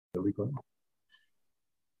recording.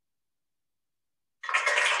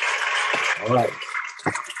 All right.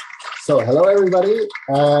 So hello, everybody.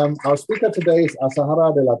 Our speaker today is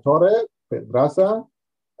Azahara DelaTorre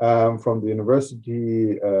from the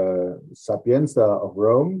University Sapienza of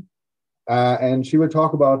Rome. And she will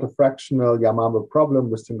talk about the fractional Yamabe problem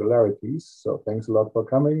with singularities. So thanks a lot for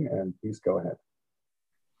coming, and please go ahead.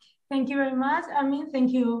 Thank you very much. I mean,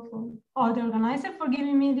 thank you for all the organizers for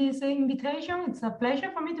giving me this invitation. It's a pleasure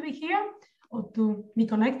for me to be here, or to be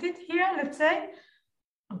connected here, let's say.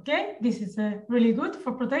 Okay, this is really good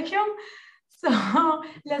for protection. So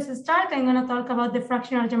let's start. I'm going to talk about the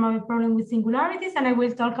fractional Yamabe problem with singularities, and I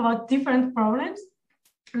will talk about different problems.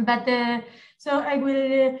 But so I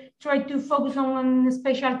will try to focus on one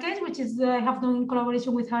special case, which is I have done in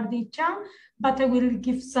collaboration with Hardy-chan, but I will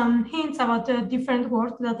give some hints about different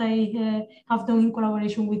work that I have done in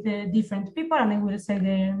collaboration with different people, and I will say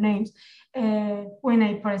their names when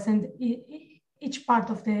I present each part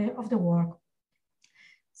of the work.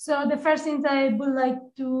 So the first thing that I would like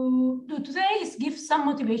to do today is give some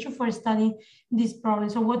motivation for studying this problem.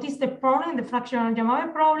 So what is the problem, the fractional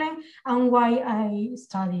Yamabe problem, and why I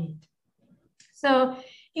study it? So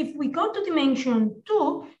if we go to dimension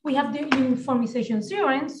 2, we have the uniformization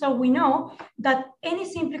theorem. So we know that any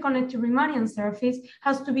simply connected Riemannian surface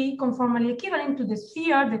has to be conformally equivalent to the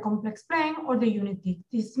sphere, the complex plane, or the unit disk.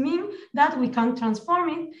 This means that we can transform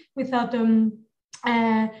it without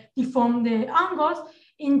deform the angles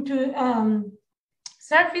into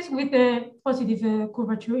surface with a positive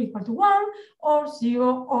curvature equal to 1, or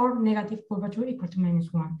 0, or negative curvature equal to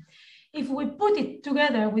 -1. If we put it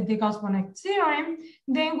together with the Gauss-Bonnet theorem,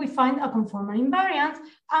 then we find a conformal invariance,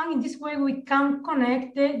 and in this way we can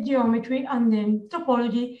connect the geometry and the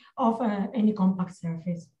topology of any compact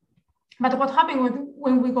surface. But what happens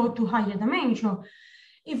when we go to higher dimension?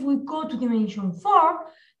 If we go to dimension 4,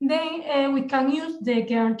 then we can use the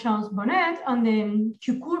Gauss-Bonnet and the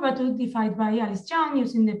Q curvature divided by Alice-Chan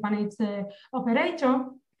using the Panet's operator,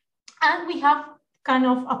 and we have kind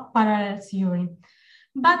of a parallel theory.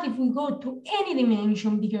 But if we go to any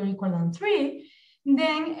dimension bigger or equal than 3,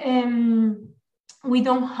 then we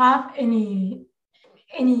don't have any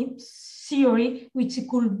theory which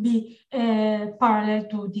could be parallel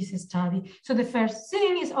to this study. So the first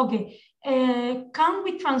thing is, okay, can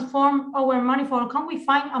we transform our manifold? Can we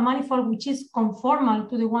find a manifold which is conformal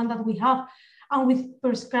to the one that we have and with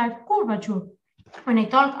prescribed curvature? When I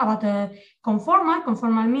talk about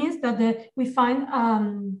conformal means that we find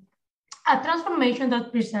a transformation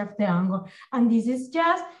that preserves the angle, and this is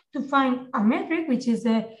just to find a metric which is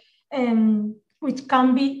which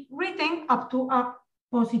can be written up to a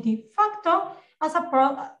positive factor as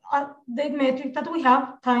the metric that we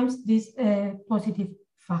have times this positive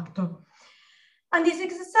factor. And this is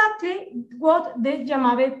exactly what the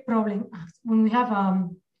Yamabe problem asks. When we have a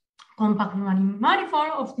compact Riemannian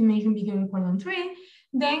manifold of dimension bigger or equal than 3,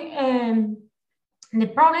 then the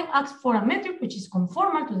problem asks for a metric which is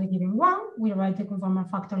conformal to the given one. We write the conformal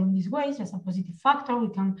factor in this way, as a positive factor. We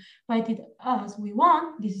can write it as we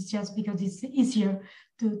want. This is just because it's easier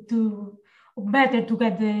better to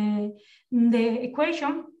get the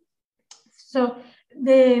equation. So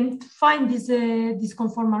to find this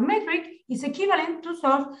conformal metric is equivalent to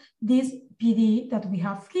solve this PD that we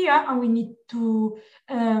have here, and we need to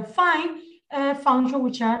find functions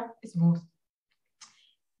which are smooth.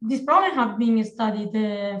 This problem has been studied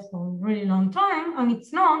for a really long time, and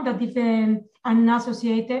it's known that if an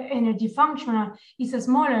associated energy functional is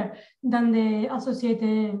smaller than the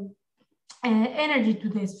associated energy to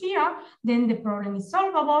the sphere, then the problem is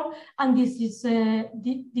solvable. And this is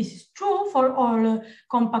true for all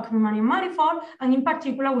compact Riemannian manifold, and in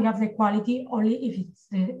particular we have the equality only if it's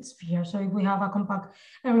the sphere. So if we have a compact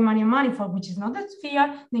Riemannian manifold which is not a sphere,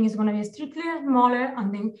 then it's going to be strictly smaller,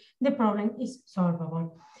 and then the problem is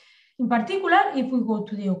solvable. In particular, if we go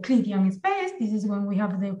to the Euclidean space, this is when we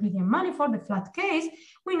have the Euclidean manifold, the flat case,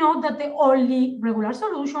 we know that the only regular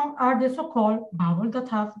solutions are the so-called bubbles that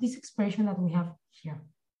have this expression that we have here.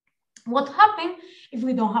 What happens if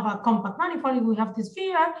we don't have a compact manifold, if we have the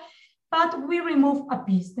sphere, but we remove a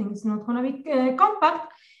piece, then it's not going to be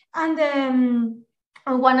compact, and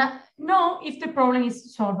I want to know if the problem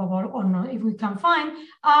is solvable or not, if we can find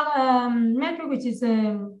a metric which is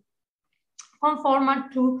conformal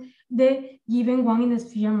to the given one in the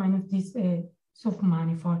sphere minus this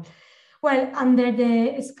submanifold. Well, under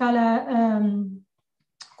the scalar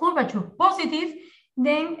curvature positive,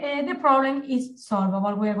 then the problem is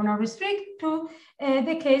solvable. We are going to restrict to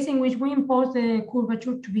the case in which we impose the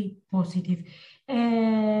curvature to be positive.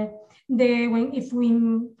 If we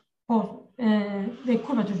suppose the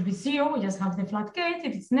curvature should be 0, we just have the flat case.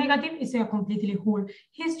 If it's negative, it's a completely whole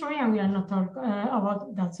history, and we are not talking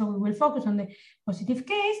about that. So we will focus on the positive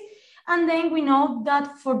case. And then we know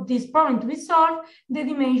that for this problem to be solved, the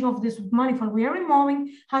dimension of the submanifold we are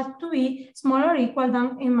removing has to be smaller or equal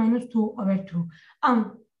than n-2/2. And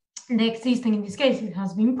the existing, in this case, it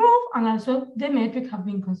has been proved, and also the metric have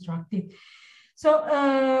been constructed. So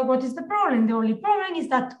what is the problem? The only problem is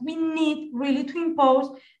that we need really to impose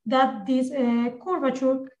that this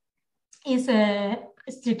curvature is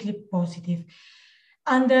strictly positive.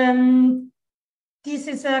 And this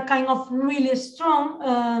is a kind of really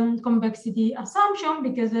strong convexity assumption,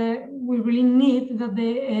 because we really need that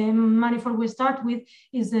the manifold we start with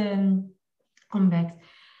is convex.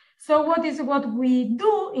 So what we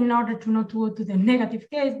do in order to not go to the negative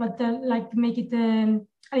case, but like to make it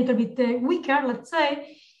a little bit weaker, let's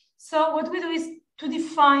say. So what we do is to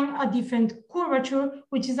define a different curvature,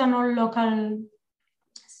 which is a non-local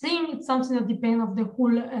thing. It's something that depends on the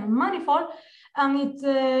whole manifold, and it's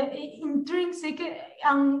intrinsic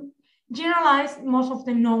and generalized most of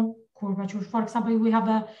the known curvatures. For example, we have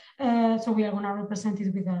so we are going to represent it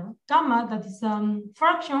with a gamma that is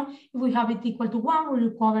fraction. If we have it equal to 1, we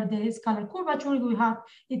recover the scalar curvature. If we have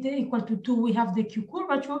it equal to 2, we have the Q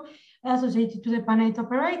curvature associated to the Panette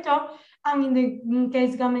operator. And in the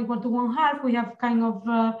case gamma equal to 1/2, we have kind of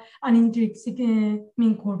an intrinsic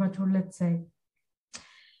mean curvature, let's say.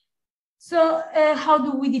 So how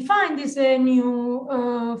do we define this new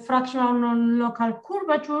fractional non-local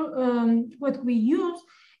curvature? What we use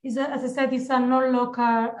is, as I said, it's a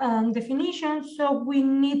non-local definition. So we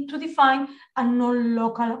need to define a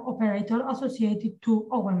non-local operator associated to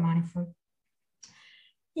our manifold.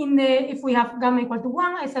 If we have gamma equal to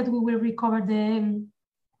 1, I said we will recover the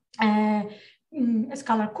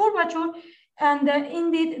scalar curvature. And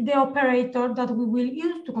indeed, the operator that we will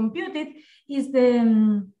use to compute it is the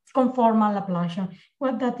conformal Laplacian.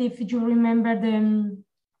 Well, that if you remember the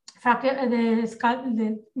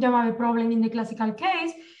Yamabe problem in the classical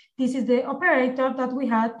case, this is the operator that we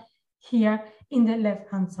had here in the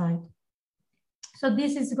left-hand side. So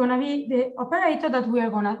this is going to be the operator that we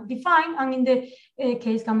are going to define, and in the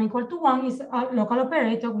case gamma equal to 1 is a local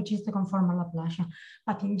operator, which is the conformal Laplacian.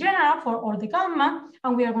 But in general, for all the gamma,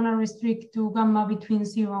 and we are going to restrict to gamma between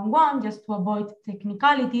 0 and 1 just to avoid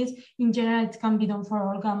technicalities. In general, it can be done for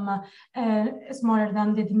all gamma smaller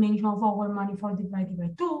than the dimension of our manifold divided by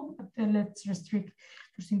 2. But let's restrict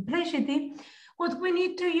for simplicity. What we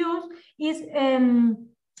need to use is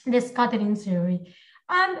the scattering theory,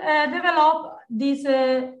 and develop this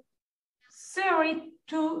theory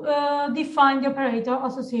to define the operator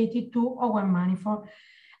associated to our manifold.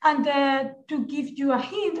 And to give you a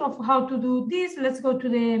hint of how to do this, let's go to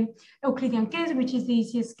the Euclidean case, which is the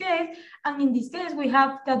easiest case. And in this case, we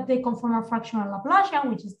have that the conformal fractional Laplacian,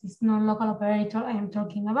 which is this non-local operator I am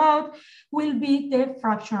talking about, will be the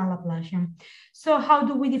fractional Laplacian. So how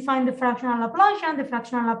do we define the fractional Laplacian? The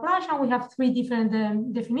fractional Laplacian, we have 3 different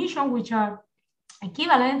definitions, which are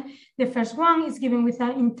equivalent. The first one is given with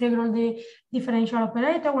an integral the differential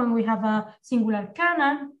operator when we have a singular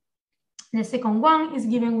kernel. The second one is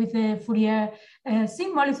given with the Fourier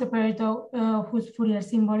symbol, is operator whose Fourier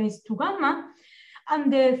symbol is 2 gamma.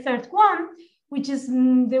 And the third one, which is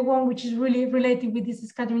the one which is really related with this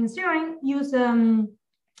scattering theorem, use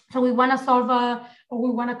so we want to solve or we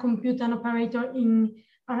want to compute an operator in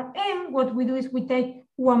Rn. What we do is we take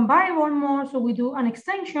 1 variable more, so we do an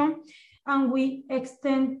extension, and we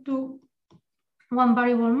extend to 1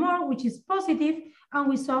 variable more, which is positive, and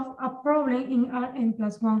we solve a problem in Rn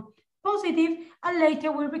plus 1 positive, and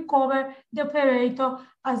later we recover the operator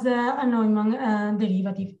as a Neumann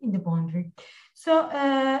derivative in the boundary. So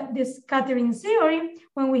the scattering theory,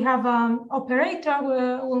 when we have an operator,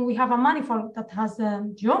 when we have a manifold that has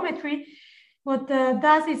geometry, what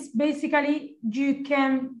does is basically you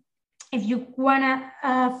can, if you want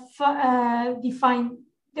to define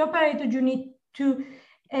the operator, you need to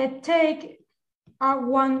take a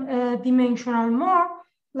 1 dimensional more,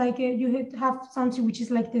 like you have something which is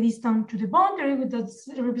like the distance to the boundary, that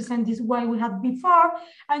represent this y we had before,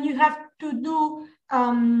 and you have to do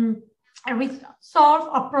solve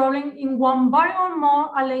a problem in 1 variable more,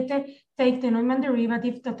 and later take the Neumann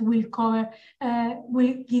derivative that will cover,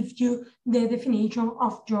 will give you the definition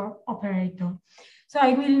of your operator. So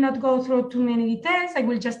I will not go through too many details. I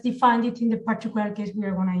will just define it in the particular case we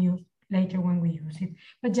are going to use later when we use it,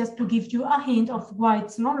 but just to give you a hint of why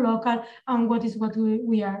it's non-local and what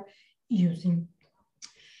we are using.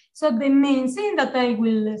 So the main thing that I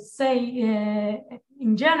will say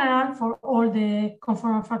in general for all the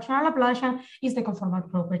conformal fractional Laplacian is the conformal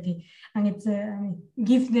property, and it's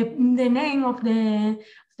gives the name of the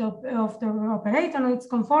operator. It's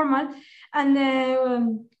conformal, and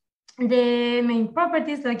the main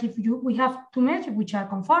properties, like if we have two metrics which are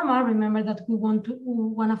conformal. Remember that we want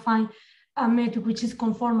to find a metric which is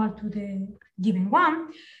conformal to the given one.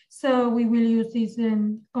 So we will use this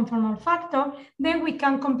conformal factor. Then we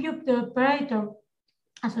can compute the operator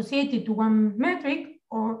associated to one metric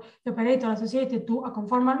or the operator associated to a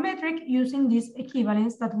conformal metric using this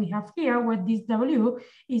equivalence that we have here, where this W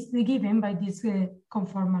is given by this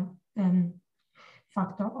conformal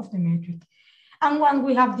factor of the metric. And when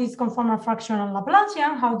we have this conformal fractional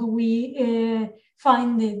Laplacian, how do we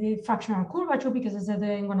find the fractional curvature? Because as I said,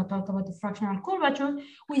 I'm going to talk about the fractional curvature.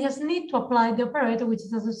 We just need to apply the operator which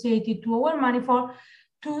is associated to our manifold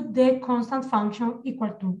to the constant function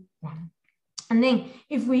equal to 1. And then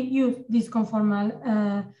if we use this conformal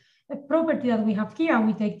property that we have here,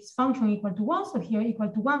 we take this function equal to 1, so here equal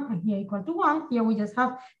to 1 and here equal to 1. Here we just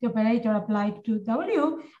have the operator applied to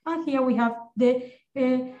W, and here we have the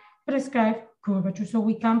prescribed curvature. So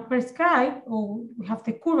we can prescribe, or we have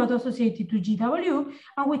the curvature associated to GW,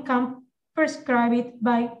 and we can prescribe it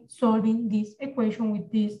by solving this equation with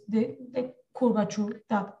this the curvature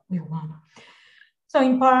that we want. So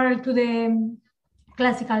in parallel to the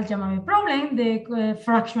classical Yamabe problem, the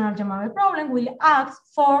fractional Yamabe problem will ask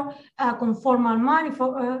for a conformal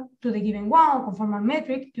manifold to the given one, or conformal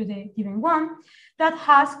metric to the given one that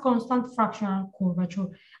has constant fractional curvature.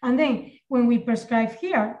 And then when we prescribe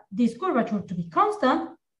here this curvature to be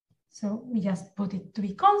constant, so we just put it to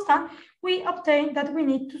be constant, we obtain that we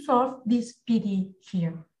need to solve this PD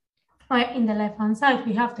here. In the left-hand side,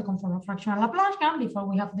 we have the conformal fractional Laplacian. Before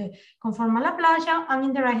we have the conformal Laplacian, and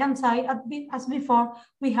in the right-hand side, as before,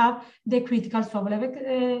 we have the critical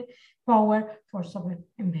Sobolev power for Sobolev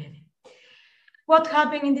embedding. What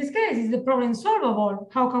happened in this case? Is the problem solvable?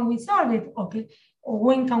 How can we solve it? Okay, or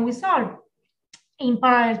when can we solve it? In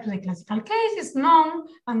parallel to the classical case, it's known,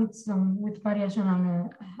 and it's with variational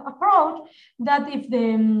approach, that if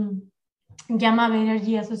the Yamabe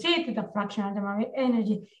energy associated, the fractional Yamabe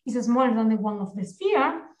energy, is smaller than the one of the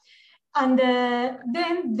sphere, and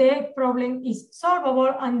then the problem is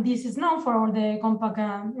solvable, and this is known for all the compact,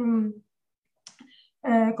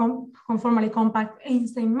 conformally compact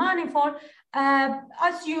Einstein manifold,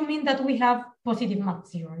 assuming that we have positive Mach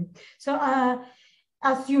theory. So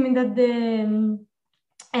assuming that the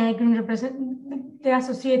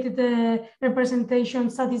associated representation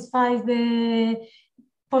satisfies the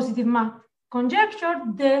positive Mach conjecture,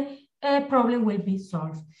 the problem will be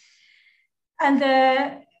solved. And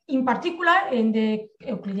in particular, in the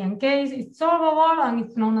Euclidean case, it's solvable, and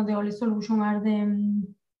it's known that the only solution are the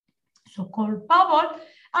so-called bubble.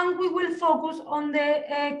 And we will focus on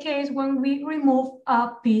the case when we remove a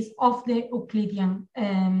piece of the Euclidean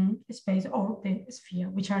space or the sphere,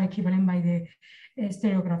 which are equivalent by the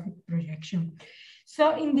stereographic projection.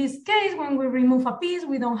 So in this case, when we remove a piece,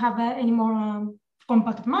 we don't have any more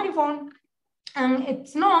compact manifold. And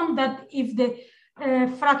it's known that if the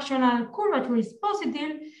fractional curvature is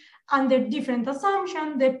positive, under different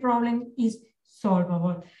assumptions, the problem is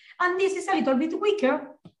solvable. And this is a little bit weaker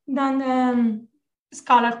than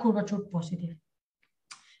scalar curvature positive.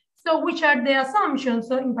 So which are the assumptions?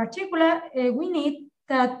 So in particular, we need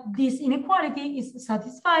that this inequality is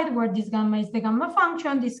satisfied, where this gamma is the gamma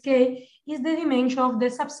function, this k is the dimension of the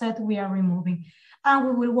subset we are removing. And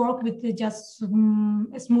we will work with just a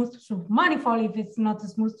smooth submanifold. If it's not a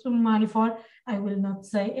smooth submanifold, I will not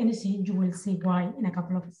say anything. You will see why in a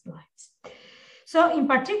couple of slides. So in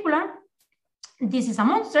particular, this is a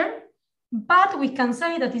monster, but we can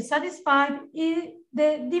say that it's satisfied if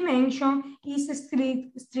the dimension is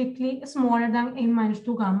strictly smaller than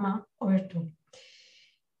a-2 gamma over 2.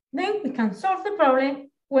 Then we can solve the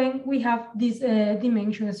problem when we have this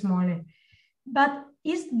dimension smaller. But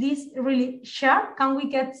is this really sharp? Can we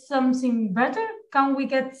get something better? Can we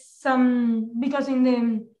get some, because in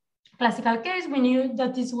the classical case, we knew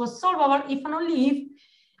that this was solvable if and only if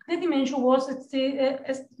the dimension was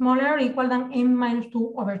smaller or equal than n-2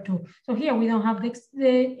 over 2. So here we don't have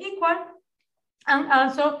the equal, and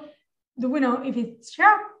also do we know if it's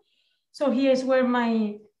sharp? So here's where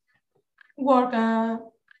my work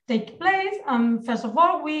takes place. First of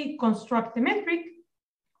all, we construct the metric,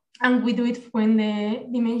 and we do it when the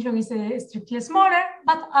dimension is strictly smaller,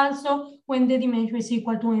 but also when the dimension is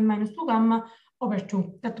equal to n-2 gamma over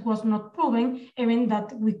 2. That was not proven, even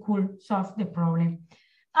that we could solve the problem.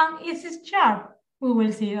 And is it sharp? We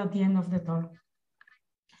will see at the end of the talk.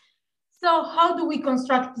 So how do we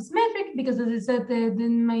construct this metric? Because as I said,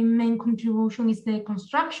 my main contribution is the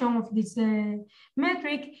construction of this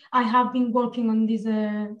metric. I have been working on this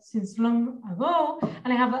since long ago,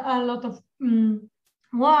 and I have a lot of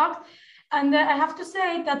work. And I have to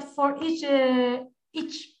say that for each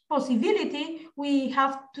possibility, we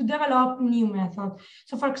have to develop new methods.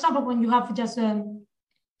 So for example, when you have just 1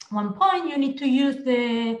 point, you need to use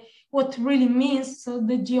what really means, so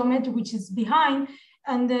the geometry which is behind,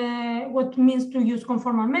 and what means to use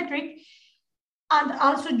conformal metric. And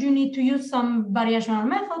also you need to use some variational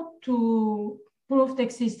method to prove the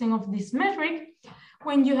existence of this metric.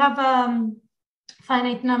 When you have a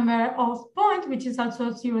finite number of points, which is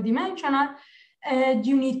also zero-dimensional,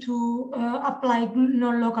 you need to apply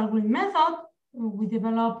non-local gluing method. We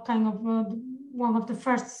developed kind of one of the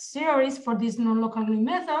first theories for this non-local gluing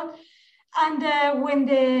method. And when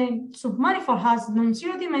the submanifold has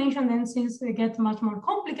non-zero dimension, then things get much more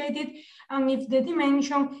complicated. And if the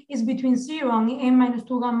dimension is between 0 and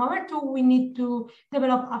n-2 gamma over 2, we need to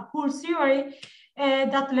develop a full theory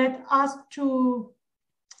that led us to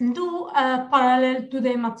do a parallel to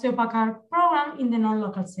the Matteo-Packard program in the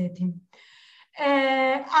non-local setting.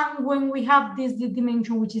 And when we have this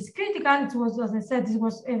dimension which is critical, it was, as I said, it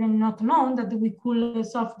was even not known that we could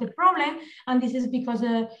solve the problem. And this is because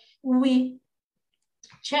we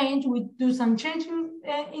do some changing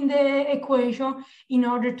in the equation in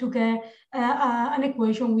order to get an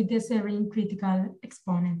equation with the serine critical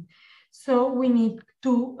exponent. So we need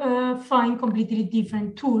to find completely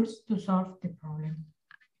different tools to solve the problem.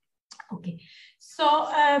 Okay, so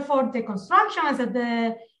for the construction, I said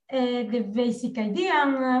the basic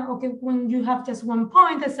idea, okay, when you have just 1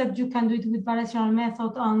 point, I said you can do it with variational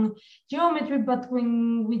method on geometry, but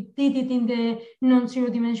when we did it in the non-zero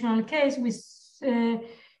dimensional case,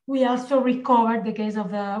 we also recovered the case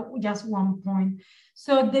of just 1 point.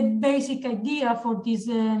 So the basic idea for this,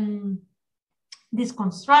 this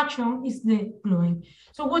construction is the gluing.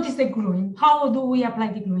 So what is the gluing? How do we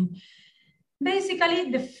apply the gluing?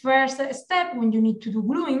 Basically, the first step when you need to do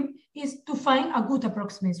gluing is to find a good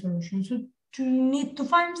approximate solution. So you need to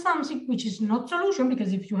find something which is not solution,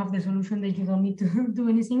 because if you have the solution, then you don't need to do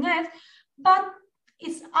anything else, but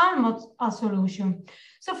it's almost a solution.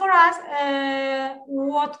 So for us,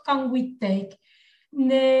 what can we take?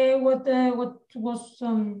 What was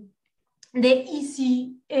the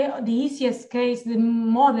easiest case, the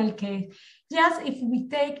model case? Just if we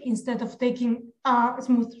take, instead of taking a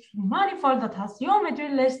smooth manifold that has geometry,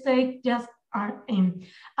 let's take just Rm.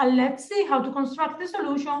 And let's see how to construct the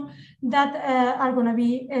solution that are gonna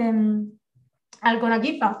give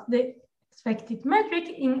us the expected metric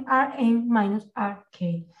in Rm minus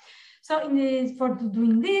Rk. So for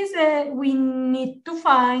doing this, we need to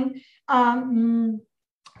find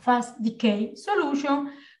fast decay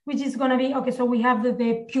solution, which is going to be, okay, so we have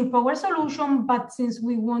the pure power solution, but since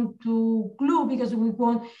we want to glue, because we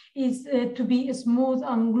want is to be smooth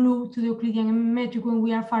and glue to the Euclidean metric when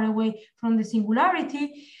we are far away from the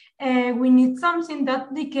singularity, we need something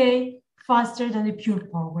that decay faster than the pure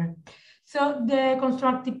power. So the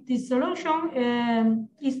constructive dissolution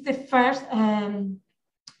is the first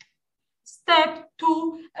step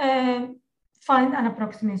to find an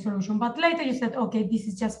approximate solution. But later you said, okay, this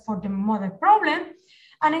is just for the model problem,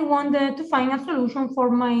 and I wanted to find a solution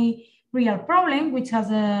for my real problem, which has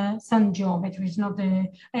some geometry. It's not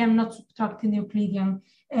I am not subtracting the Euclidean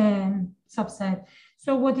subset.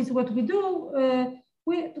 So what we do?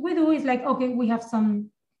 We do is like, okay, we have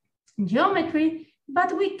some geometry,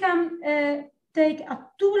 but we can take a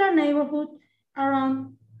tubular neighborhood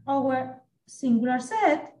around our singular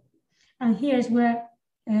set, and here's where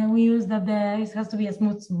we use that it has to be a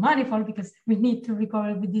smooth manifold, because we need to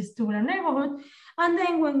recover with this tubular neighborhood. And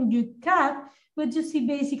then when you cut, what you see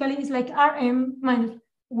basically is like Rm minus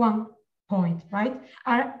 1 point, right?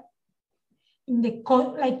 Like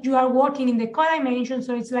you are working in the codimension,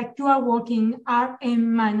 so it's like you are working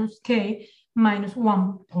Rm minus k minus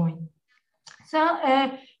 1 point. So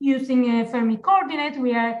using a Fermi coordinate,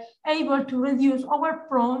 we are able to reduce our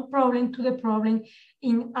problem to the problem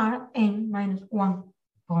in Rn minus 1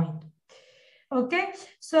 point. Okay,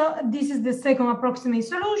 so this is the second approximate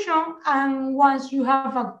solution. And once you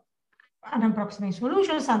have an approximate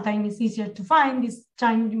solution, sometimes it's easier to find. This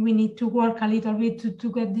time we need to work a little bit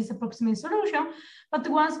to get this approximate solution. But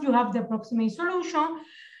once you have the approximate solution,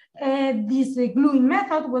 this gluing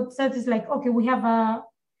method, what says is like, okay, we have a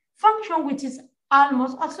function which is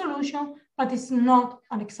almost a solution, but it's not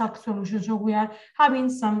an exact solution. So we are having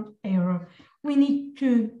some error. We need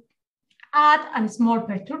to add a small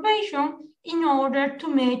perturbation in order to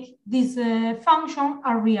make this function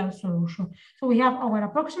a real solution. So we have our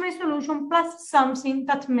approximate solution plus something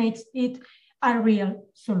that makes it a real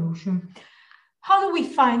solution. How do we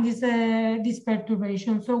find this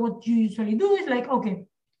perturbation? So what you usually do is like, okay,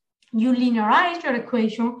 you linearize your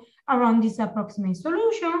equation around this approximate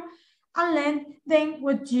solution, and then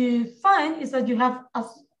what you find is that you have,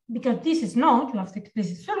 because this is known, you have the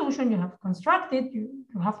explicit solution, you have constructed, you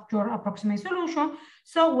have your approximate solution.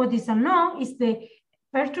 So what is unknown is the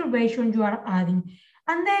perturbation you are adding.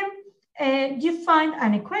 And then you find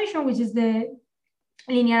an equation, which is the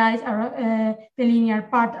linearized, the linear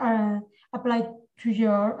part applied to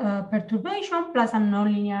your perturbation plus a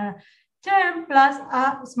nonlinear term plus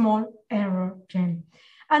a small error term.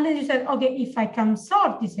 And then you said, okay, if I can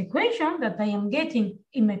solve this equation that I am getting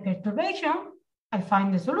in my perturbation, I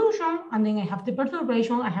find the solution, and then I have the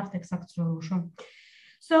perturbation, I have the exact solution.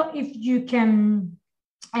 So if you can,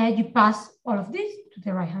 you pass all of this to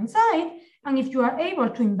the right-hand side, and if you are able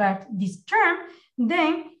to invert this term,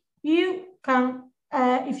 then you can,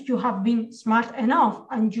 if you have been smart enough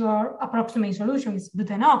and your approximate solution is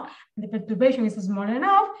good enough, and the perturbation is small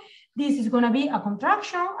enough, this is going to be a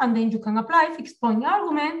contraction, and then you can apply fixed point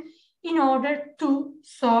argument in order to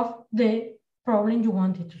solve the problem you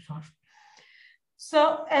wanted to solve.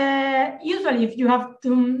 So usually if you have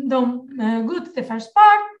done good the first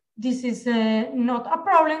part, this is not a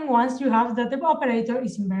problem once you have that the operator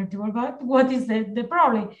is invertible. But what is the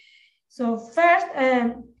problem? So first,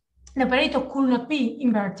 the operator could not be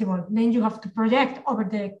invertible. Then you have to project over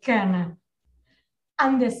the kernel.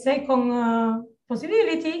 And the second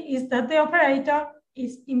possibility is that the operator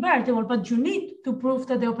is invertible, but you need to prove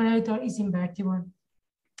that the operator is invertible.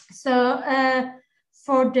 So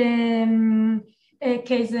for the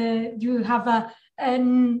case you have a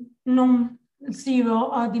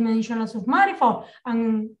non-zero-dimensional submanifold,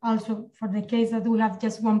 and also for the case that we have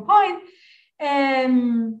just one point,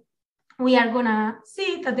 we are gonna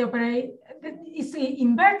see that the operator is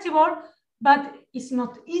invertible, but it's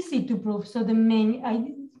not easy to prove. So the main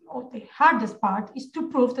or the hardest part is to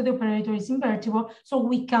prove that the operator is invertible, so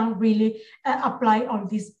we can really apply all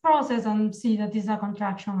this process and see that this is a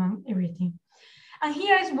contraction and everything. And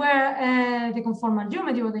here is where the conformal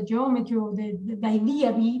geometry or the geometry or the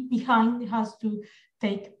idea behind has to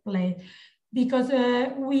take place, because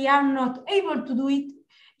we are not able to do it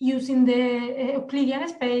using the Euclidean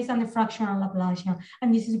space and the fractional Laplacian.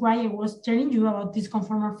 And this is why I was telling you about this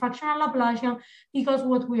conformal fractional Laplacian, because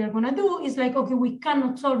what we are going to do is like, okay, we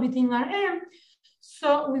cannot solve it in Rm,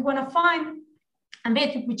 so we want to find a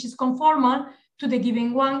metric which is conformal to the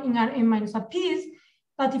given one in Rm minus a piece.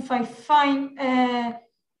 But if I find,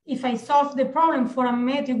 if I solve the problem for a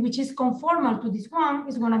metric which is conformal to this one,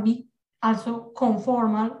 it's going to be also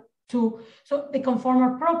conformal to, so the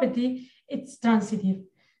conformal property, it's transitive.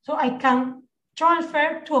 So I can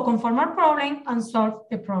transfer to a conformal problem and solve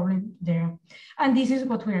the problem there. And this is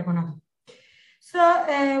what we are going to do. So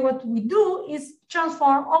what we do is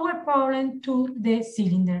transform our problem to the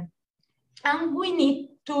cylinder. And we need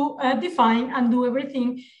to define and do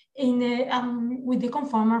everything in the, with the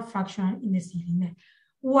conformal fraction in the cylinder.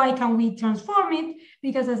 Why can we transform it?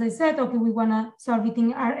 Because as I said, okay, we want to solve it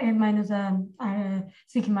in Rn minus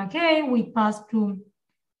sigma k. We pass to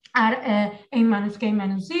Rn minus k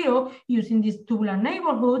minus 0 using this tubular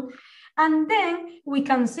neighborhood. And then we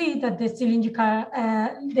can see that the cylindrical,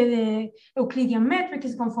 the Euclidean metric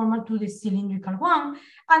is conformal to the cylindrical one.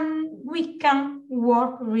 And we can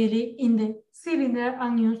work really in the cylinder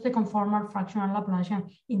and use the conformal fractional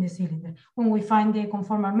Laplacian in the cylinder. When we find the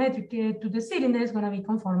conformal metric to the cylinder, it's going to be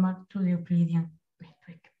conformal to the Euclidean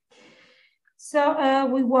metric. So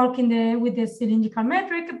we work in with the cylindrical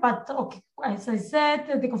metric, but okay, as I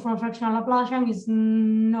said, the conformal fractional Laplacian is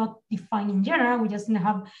not defined in general. We just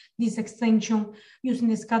have this extension using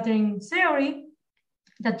the scattering theory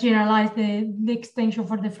that generalizes the extension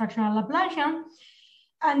for the fractional Laplacian.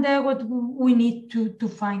 And what we need to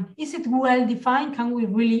find, is it well defined? Can we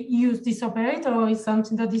really use this operator, or is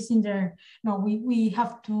something that is in there? No, we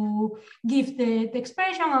have to give the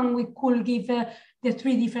expression, and we could give the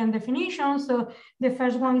three different definitions. So the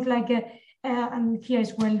first one is like, and here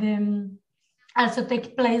is where the also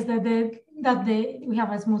take place that we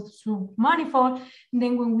have a smooth submanifold.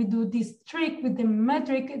 Then when we do this trick with the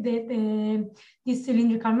metric, this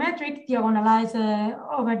cylindrical metric, diagonalize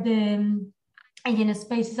over the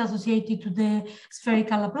eigenspaces associated to the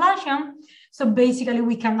spherical Laplacian. So basically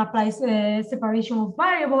we can apply separation of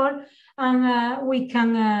variable, and we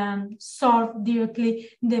can solve directly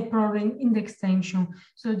the problem in the extension.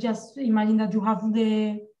 So just imagine that you have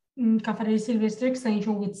the Caffarelli-Silvestri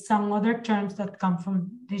extension with some other terms that come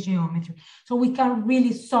from the geometry. So we can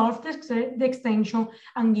really solve the extension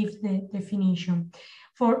and give the definition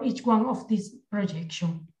for each one of these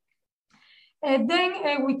projections.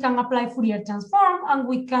 Then we can apply Fourier transform, and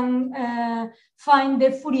we can find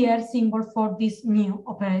the Fourier symbol for this new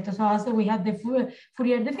operator. So as we have the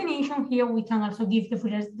Fourier definition here, we can also give the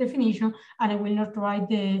Fourier definition, and I will not write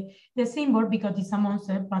the symbol because it's a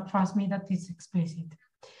monster, but trust me that it's explicit.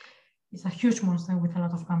 It's a huge monster with a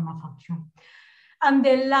lot of gamma function. And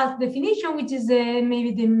the last definition, which is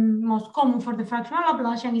maybe the most common for the fractional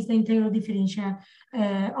Laplacian, is the integral differential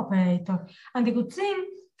operator. And the good thing,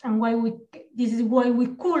 and this is why we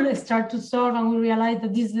could start to solve and we realized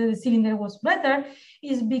that this cylinder was better,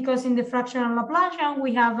 is because in the fractional Laplacian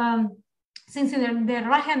we have, since in the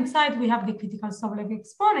right-hand side we have the critical Sobolev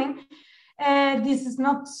exponent. This is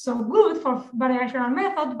not so good for variational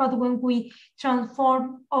method, but when we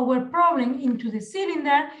transform our problem into the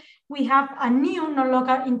cylinder, we have a new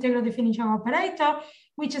non-local integral definition operator,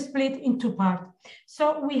 which is split in two parts.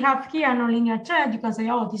 So we have here a non-linear term. You can say,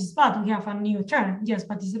 oh, this is bad, we have a new term. Yes,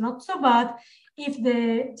 but it's not so bad if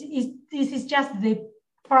this is just the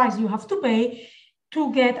price you have to pay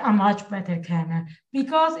to get a much better kernel,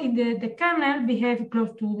 because in the kernel behave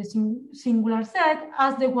close to the singular set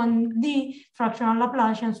as the 1D fractional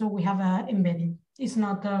Laplacian, so we have an embedding. It's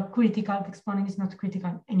not critical, the exponent is not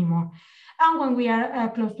critical anymore. And when we are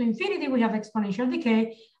close to infinity, we have exponential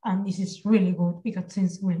decay, and this is really good because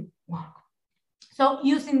things will work. So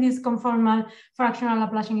using this conformal fractional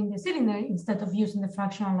Laplacian in the cylinder instead of using the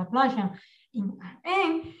fractional Laplacian in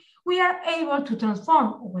Rn, we are able to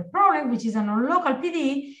transform our problem, which is a non-local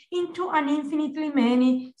PDE, into an infinitely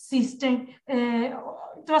many system,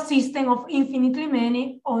 to a system of infinitely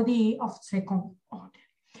many ODE of second order.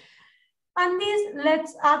 And this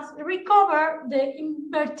lets us recover the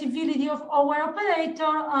invertibility of our operator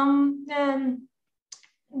and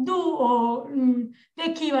do the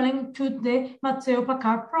equivalent to the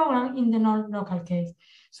Matteo-Packard program in the non-local case.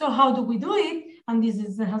 So how do we do it? And this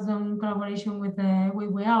has done collaboration with Wei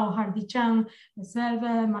Weao, Hardy Chang, myself,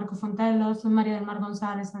 Marco Fontellos, Maria del Mar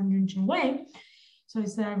Gonzalez, and Yunqing Wei. So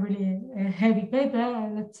it's a really heavy paper,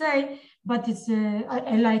 let's say, but it's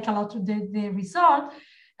I like a lot the result.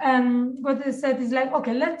 What they said is like,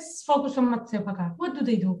 okay, let's focus on Matteo-Packard. What do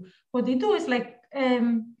they do? What they do is like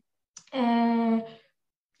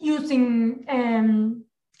using,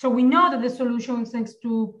 so we know that the solution, thanks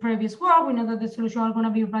to previous work, we know that the solution are going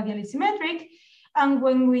to be radially symmetric. And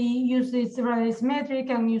when we use this radially symmetric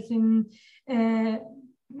and using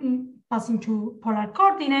passing to polar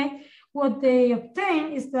coordinate, what they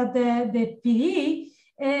obtain is that the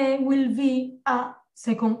PDE will be a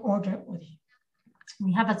second order ODE.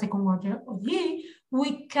 We have a second order ODE.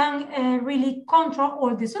 We can really control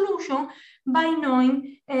all the solution by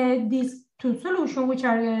knowing these two solutions, which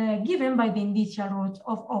are given by the initial roots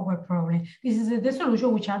of our problem. This is the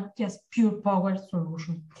solution which are just pure power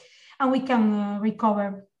solution. And we can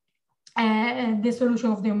recover the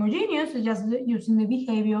solution of the homogeneous just using the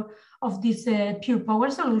behavior of this pure power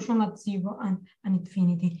solution at 0 and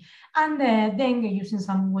infinity. And then using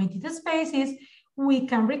some weighted spaces, we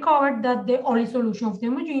can recover that the only solution of the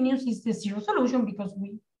homogeneous is the 0 solution, because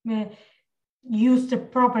we use the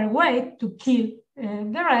proper way to kill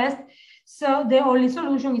the rest. So the only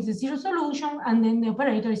solution is the 0 solution, and then the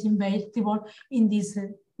operator is invertible in these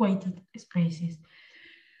weighted spaces.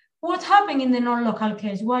 What happened in the non-local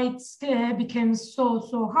case? Why it became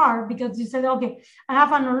so hard? Because you said, okay, I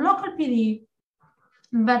have a non-local PDE,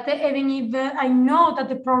 but even if I know that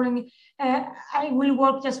the problem, I will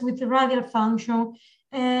work just with the radial function,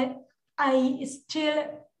 I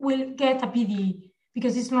still will get a PDE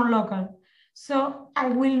because it's not local. So I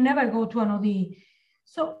will never go to an ODE.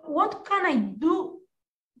 So what can I do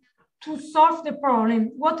to solve the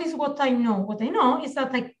problem? What is what I know? What I know is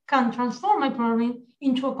that I can transform my problem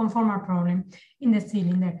into a conformal problem in the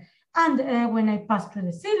cylinder. And when I pass through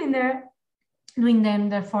the cylinder, doing them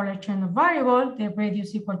the Fowler chain of variable, the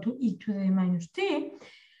radius equal to e to the minus t,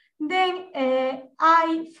 then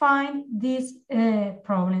I find this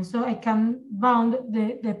problem. So I can bound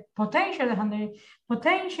the potential, the 100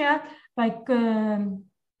 potential by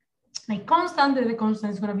constant. The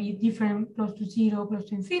constant is going to be different, close to 0, close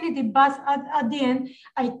to infinity, but at the end,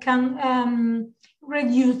 I can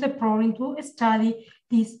reduce the problem to study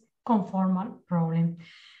this conformal problem.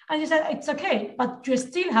 And you said, it's okay, but you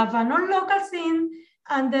still have a non-local scene,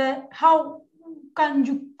 and how can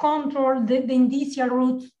you control the initial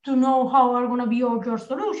roots to know how are going to be all your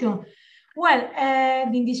solution? Well,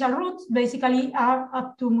 the initial roots basically are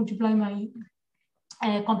up to multiply my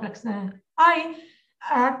complex I,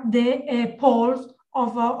 are the poles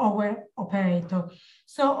of our operator.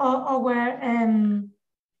 So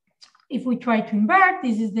if we try to invert,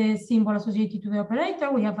 this is the symbol associated to the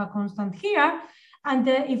operator. We have a constant here. And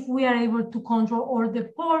if we are able to control all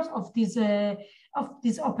the poles of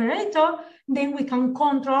this operator, then we can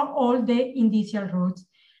control all the initial roots.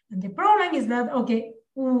 And the problem is that, okay,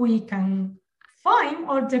 we can find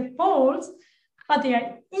all the poles, but they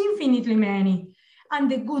are infinitely many. And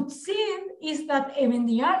the good thing is that even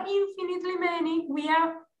they are infinitely many, we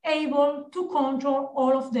are able to control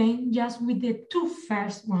all of them just with the two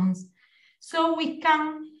first ones. So we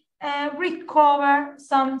can recover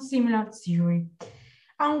some similar theory.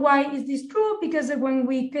 And why is this true? Because when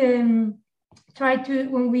we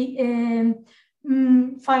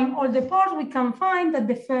find all the poles, we can find that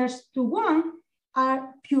the first two ones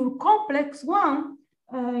are pure complex one.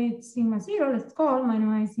 It's sigma 0, let's call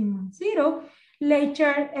minus sigma 0.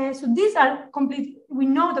 Later, so these are complete. We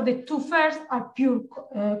know that the two first are pure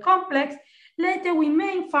complex. Later, we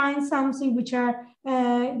may find something which are,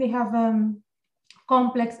 they have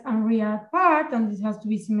complex and real part, and this has to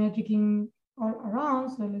be symmetric in all around.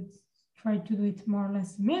 So let's try to do it more or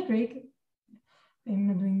less symmetric. I'm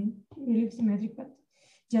not doing it really symmetric, but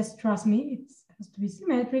just trust me, it has to be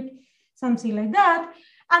symmetric, something like that.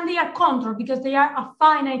 And they are controlled because they are a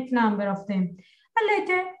finite number of them. And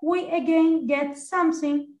later, we again get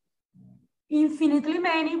something infinitely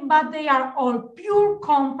many, but they are all pure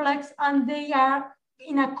complex and they are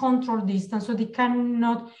in a controlled distance, so they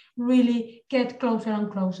cannot really get closer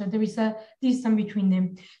and closer. There is a distance between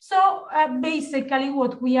them. So basically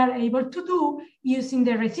what we are able to do using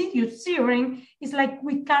the residue theorem is like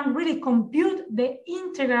we can really compute the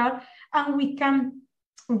integral and we can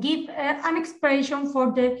give an expression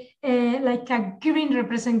for the, like a green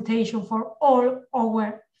representation for all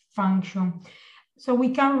our function. So we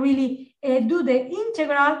can really do the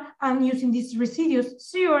integral and using this residue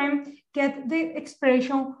theorem, get the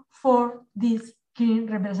expression for this green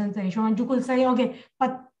representation. And you could say, okay,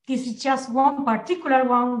 but this is just one particular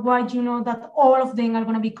one. Why do you know that all of them are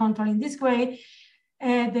going to be controlled in this way?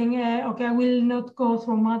 Okay, I will not go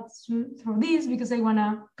through much through this because I want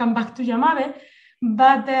to come back to Yamabe.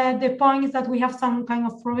 But the point is that we have some kind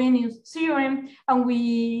of Frobenius theorem, and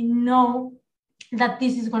we know that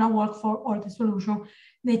this is going to work for all the solutions.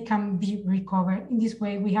 They can be recovered. In this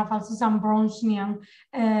way, we have also some Brownian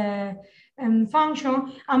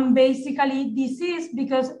function. And basically, this is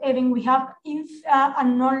because even we have a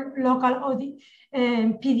non-local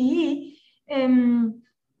PDE,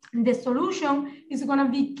 the solution is going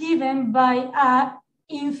to be given by an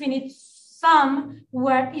infinite sum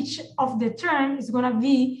where each of the terms is going to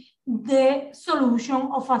be the solution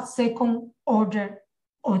of a second order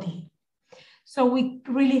ODE. So we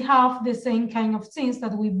really have the same kind of things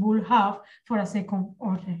that we would have for a second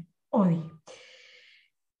order ODE.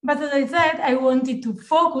 But as I said, I wanted to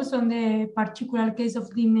focus on the particular case of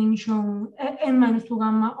dimension n-2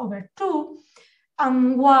 gamma over 2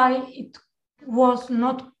 and why it was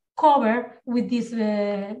not covered with this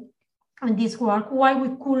this work, why we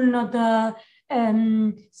could not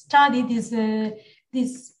study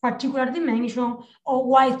this particular dimension, or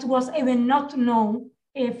why it was even not known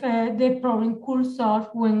if the problem could solve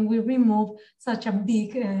when we remove such a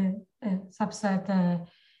big subset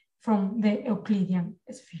from the Euclidean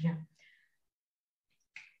sphere.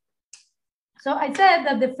 So I said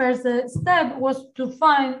that the first step was to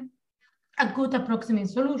find a good approximate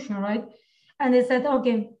solution, right? And I said,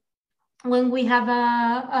 okay, when we have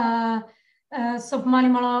a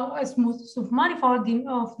smooth submanifold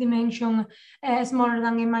of dimension smaller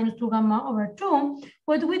than n-2 gamma over 2,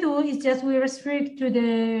 what we do is just we restrict to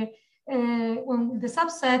the when the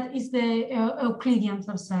subset is the Euclidean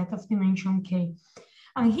subset of dimension k.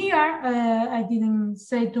 And here I didn't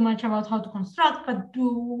say too much about how to construct, but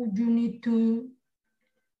you need to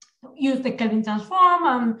use the Kelvin transform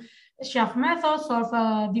and Schaff method, solve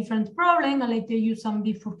a different problem, and later use some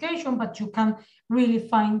bifurcation, but you can really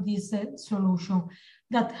find this solution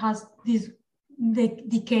that has this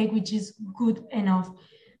decay, which is good enough.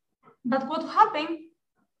 But what happens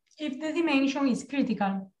if the dimension is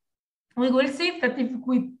critical? We will see that if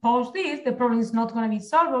we pause this, the problem is not going to be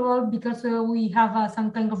solvable because we have some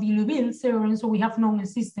kind of Liouville theorem, so we have no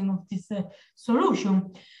system of this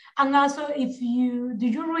solution. And also, do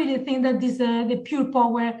you really think that this the pure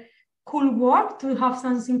power could work to have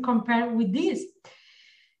something compared with this?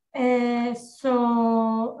 So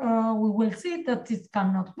we will see that this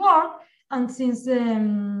cannot work. And since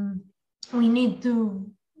we need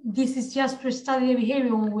to, this is just to study the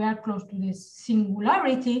behavior when we are close to the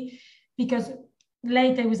singularity, because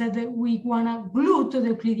later we said that we want to glue to the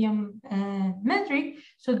Euclidean metric.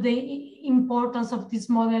 So the importance of this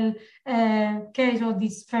model case or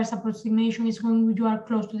this first approximation is when you are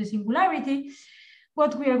close to the singularity.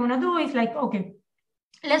 What we are going to do is like, okay,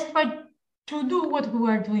 let's try to do what we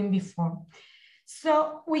were doing before.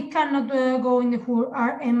 So we cannot go in the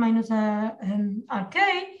Rn minus Rk.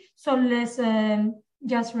 So let's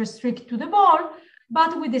just restrict to the ball,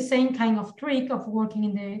 but with the same kind of trick of working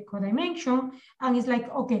in the codimension. And it's like,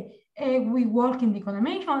 okay, we work in the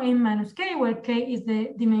codimension n minus k, where k is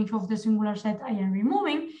the dimension of the singular set I am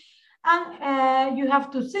removing. And you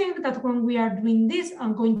have to think that when we are doing this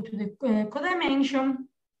and going to the codimension,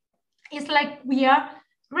 it's like we are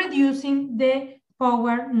reducing the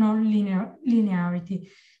power non-linearity.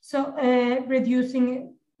 So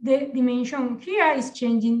reducing the dimension here is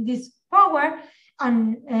changing this power.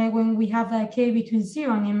 And when we have a k between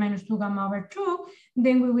 0 and n minus 2 gamma over 2,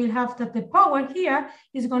 then we will have that the power here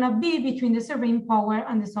is going to be between the serene power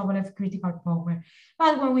and the Sobolev-critical power.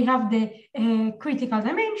 But when we have the critical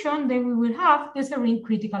dimension, then we will have the serene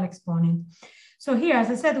critical exponent. So here,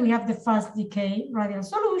 as I said, we have the fast decay radial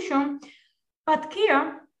solution. But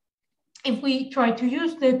here, if we try to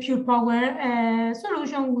use the pure power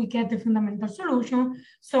solution, we get the fundamental solution.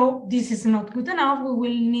 So this is not good enough. We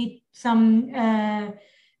will need some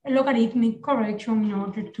logarithmic correction in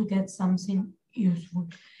order to get something useful.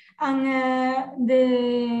 And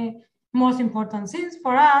the most important things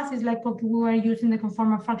for us is like, okay, we were using the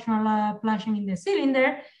conformal fractional plashing in the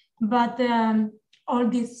cylinder, but all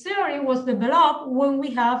this theory was developed when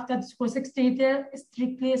we have that was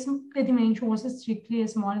the dimension was strictly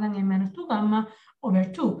smaller than n minus 2 gamma over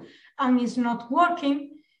 2. And it's not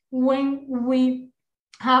working when we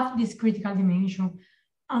have this critical dimension.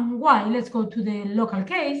 And why? Let's go to the local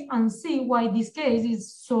case and see why this case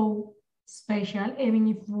is so special, even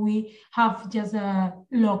if we have just a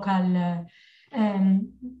local,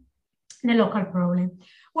 the local problem.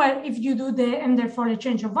 Well, if you do the and therefore a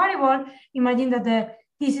change of variable, imagine that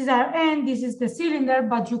this is our n, this is the cylinder,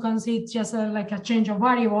 but you can see it's just like a change of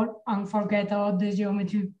variable and forget about the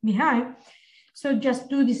geometry behind. So just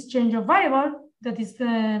do this change of variable. That is,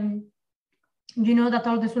 you know that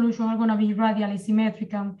all the solutions are going to be radially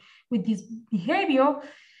symmetrical with this behavior.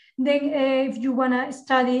 Then if you want to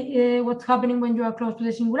study what's happening when you are close to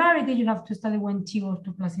the singularity, you have to study when t goes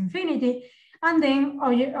to plus infinity. And then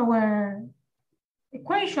our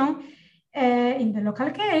equation in the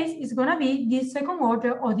local case is going to be this second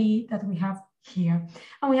order ODE that we have here.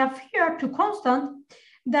 And we have here two constants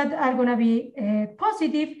that are going to be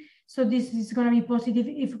positive. So this is going to be positive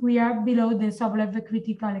if we are below the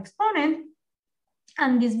Sobolev-critical exponent.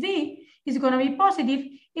 And this V is going to be positive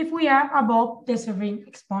if we are above the serene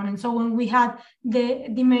exponent. So when we had the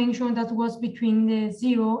dimension that was between the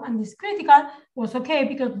 0 and this critical was okay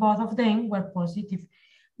because both of them were positive.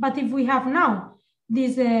 But if we have now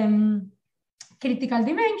this critical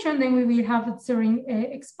dimension, then we will have a serene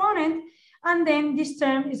exponent, and then this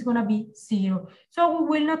term is going to be 0. So we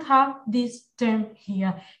will not have this term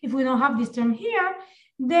here. If we don't have this term here,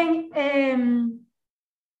 then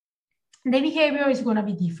the behavior is going to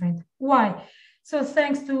be different. Why? So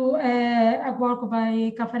thanks to a work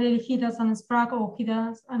by Caffarelli, Hidas, and Sprague, or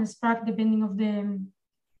Hidas and Sprague, depending of the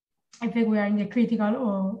if we are in the critical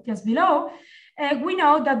or just below, we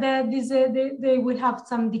know that they will have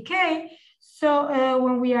some decay. So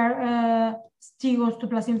when we are t goes to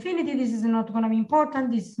plus infinity, this is not going to be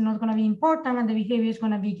important. This is not going to be important, and the behavior is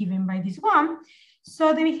going to be given by this one.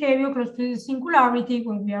 So the behavior close to the singularity,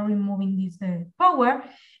 when we are removing this power,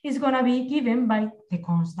 is going to be given by the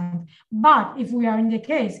constant. But if we are in the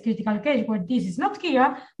critical case, where this is not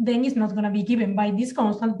here, then it's not going to be given by this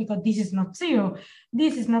constant because this is not 0.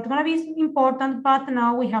 This is not going to be important, but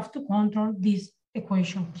now we have to control this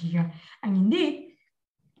equation here. And indeed,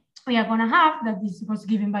 we are going to have that this was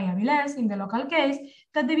given by Aviles in the local case,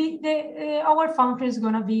 that our function is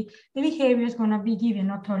going to be, the behavior is going to be given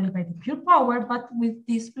not only by the pure power, but with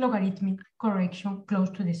this logarithmic correction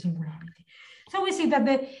close to the singularity. So we see that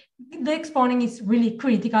the exponent is really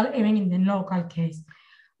critical even in the local case.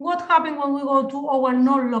 What happens when we go to our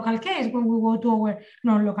non-local case? When we go to our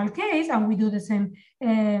non-local case and we do the same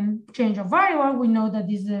change of variable, we know that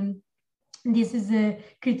this is a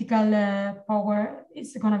critical power.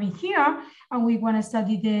 It's going to be here, and we want to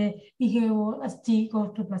study the behavior as t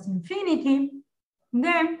goes to plus infinity.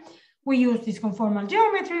 Then we use this conformal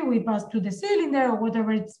geometry. We pass to the cylinder or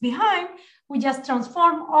whatever it's behind. We just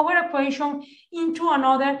transform our equation into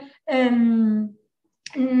another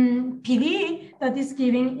PDE that is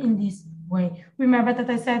given in this way. Remember that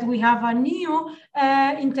I said we have a new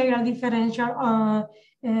integral differential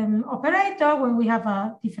operator when we have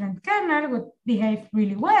a different kernel would behave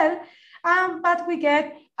really well, but we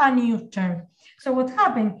get a new term. So what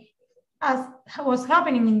happened, as was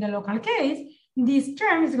happening in the local case, this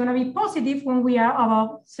term is going to be positive when we are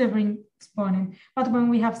above Severin exponent. But when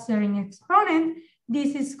we have Severin exponent,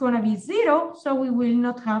 this is going to be 0, so we will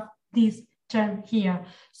not have this term here.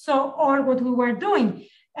 So all what we were doing,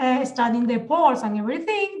 studying the poles and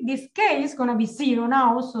everything, this case is going to be 0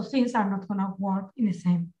 now, so things are not going to work in the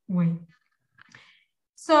same way.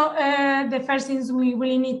 So the first things we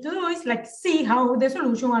really need to do is like see how the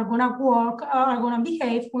solution are going to work, are going to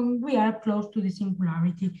behave when we are close to the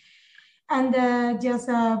singularity. And just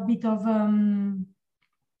a bit of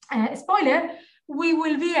spoiler, we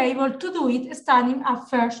will be able to do it studying a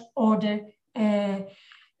first order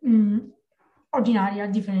ordinary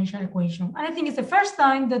differential equation. And I think it's the first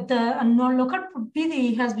time that a non-local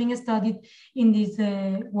PDE has been studied in this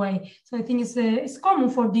way. So I think it's common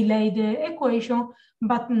for delayed equation,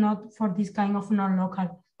 but not for this kind of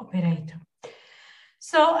non-local operator.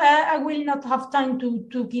 So I will not have time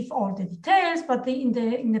to give all the details, but in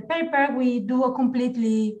the paper, we do a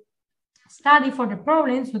completely study for the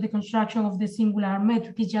problem. So the construction of the singular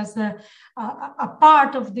metric is just a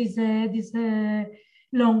part of this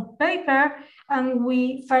long paper. And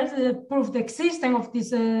we first prove the existence of this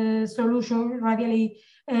solution, radially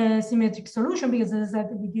symmetric solution, because as I said,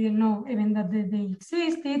 we didn't know even that they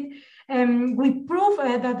existed. We prove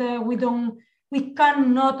that we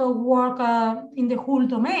cannot work in the whole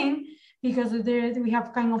domain because we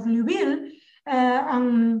have kind of Liouville.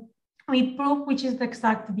 And we prove which is the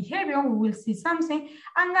exact behavior. We will see something.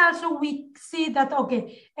 And also we see that,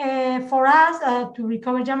 okay, for us to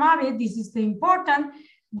recover Yamabe, this is the important,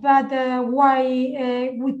 but why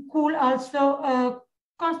we could also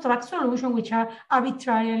construct solutions which are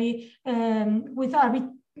arbitrarily,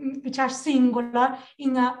 which are singular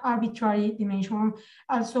in an arbitrary dimension.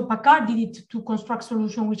 Also, Packard did it to construct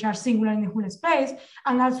solutions which are singular in the whole space.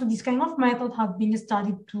 And also this kind of method has been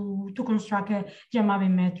studied to construct a Yamabe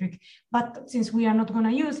metric. But since we are not going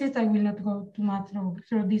to use it, I will not go too much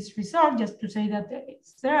through this result, just to say that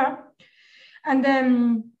it's there. And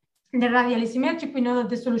then the radially symmetric, we know that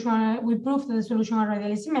the solution, we proved that the solution are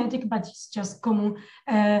radially symmetric, but it's just common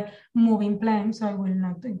moving plane. So I will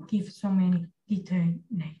not give so many details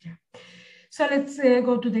later. So let's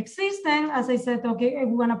go to the existence. As I said, okay,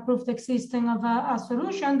 we want to prove the existence of a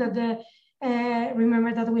solution that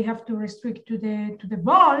remember that we have to restrict to the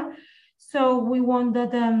ball. So we want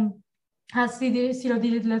that has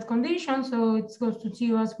zero-digit condition, so it goes to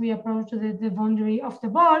 0 as we approach the boundary of the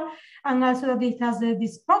ball, and also that it has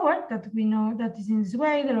this power that we know that is in this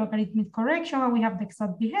way, the logarithmic correction, and we have the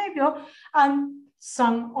exact behavior, and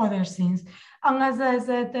some other things. And as I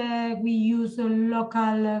said, we use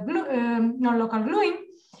non-local gluing,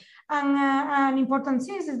 and an important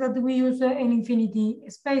thing is that we use an infinity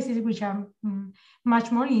spaces, which are much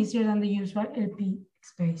more easier than the usual LP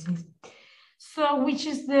spaces. So which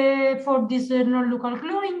is for this non-local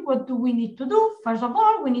gluing, what do we need to do? First of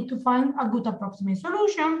all, we need to find a good approximate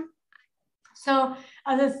solution. So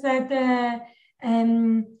as I said,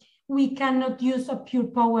 we cannot use a pure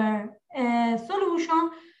power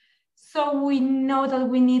solution. So we know that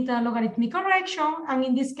we need a logarithmic correction. And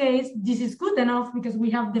in this case, this is good enough because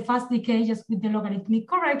we have the fast decay just with the logarithmic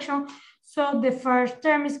correction. So the first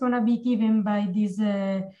term is going to be given by this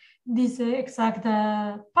exact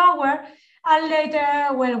power. And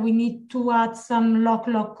later, well, we need to add some log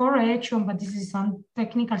correction, but this is some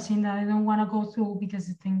technical thing that I don't want to go through because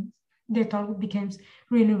I think the talk becomes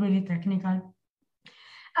really, really technical.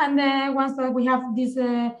 And then once that we have this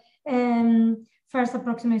first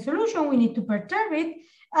approximate solution, we need to perturb it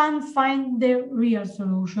and find the real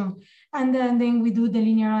solution. And then we do the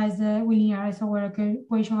we linearize our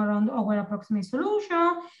equation around our approximate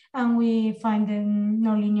solution, and we find the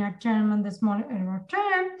non-linear term and the small error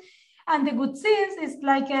term. And the good thing is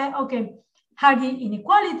like, okay, Hardy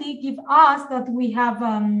inequality give us that we have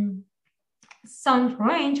some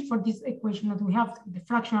range for this equation that we have, the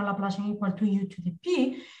fractional Laplacian equal to u to the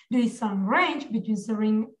p. There is some range between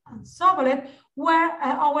Severin and Sobolev where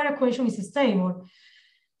our equation is stable.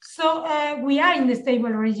 So we are in the stable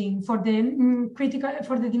region for the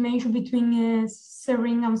for the dimension between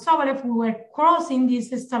Severin and Sobolev. We were crossing this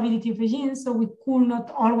stability regime, so we could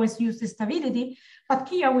not always use the stability. But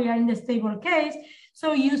here we are in the stable case.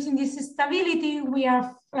 So using this stability, we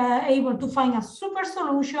are able to find a super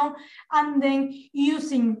solution, and then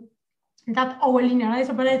using that our linearized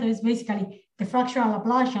operator is basically the fractional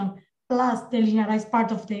Laplacian plus the linearized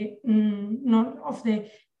part of the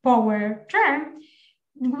power term.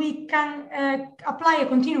 We can apply a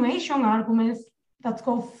continuation argument that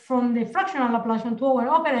go from the fractional Laplacian to our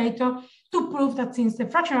operator to prove that since the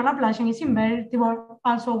fractional Laplacian is invertible,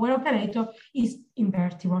 also our operator is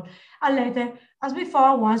invertible. And later, as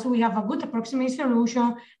before, once we have a good approximate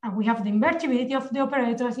solution and we have the invertibility of the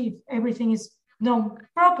operators, if everything is done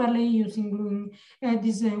properly using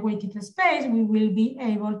this weighted space, we will be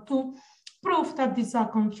able to prove that this is a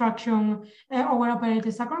construction, our operator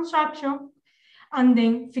is a construction, and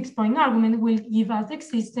then fixed point argument will give us the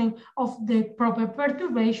existence of the proper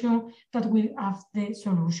perturbation that will have the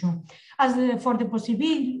solution. As for the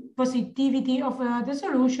positivity of the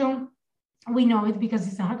solution, we know it because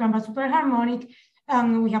it's a gamma superharmonic,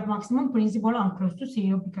 and we have maximum principle and close to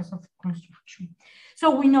zero because of construction. So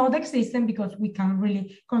we know the existence because we can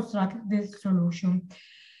really construct the solution.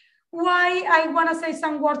 Why I want to say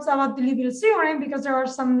some words about the Liouville theorem, because there are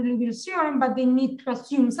some Liouville theorem, but they need to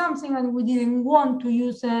assume something, and we didn't want to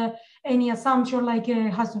use any assumption like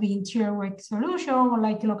has to be interior weight solution or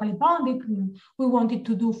like locally bounded. We wanted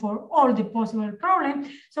to do for all the possible problems.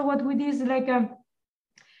 So what we did is like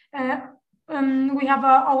we have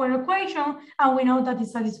our equation, and we know that it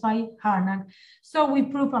satisfies Harnack. So we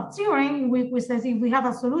prove a theorem which says if we have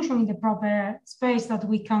a solution in the proper space that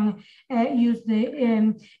we can use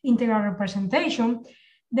the integral representation,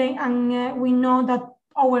 then we know that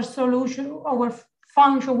our solution, our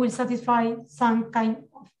function will satisfy some kind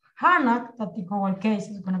of Harnack, that in our case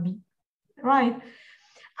is going to be right.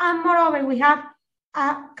 And moreover, we have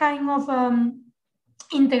a kind of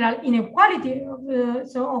integral inequality.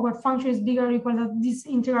 So our function is bigger or equal to this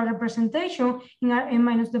integral representation in n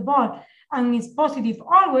minus the ball, and it's positive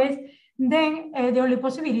always, then the only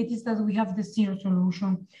possibility is that we have the zero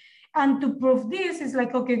solution. And to prove this is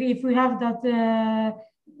like, okay, if we have that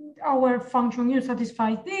our function u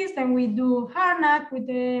satisfies this, then we do Harnack with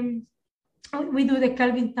the, we do the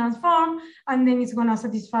Kelvin transform, and then it's gonna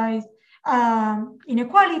satisfy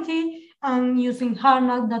inequality. And using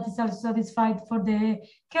Harnack that is also satisfied for the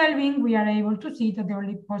Kelvin, we are able to see that the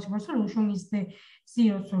only possible solution is the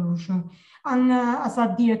zero solution. And as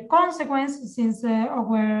a direct consequence, since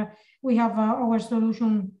we have our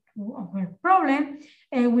solution to our problem,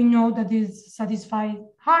 we know that it satisfies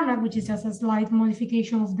Harnack, which is just a slight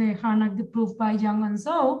modification of the Harnack proof by Young and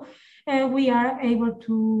so. We are able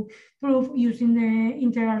to prove using the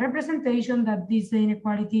integral representation that this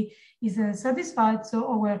inequality is satisfied,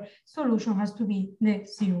 so our solution has to be the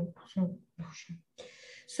zero solution.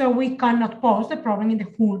 So we cannot pose the problem in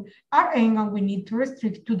the full Rn, and we need to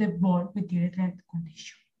restrict to the ball with Dirichlet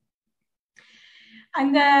condition.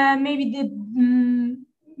 And maybe the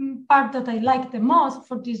part that I like the most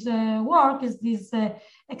for this work is this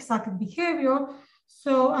exact behavior.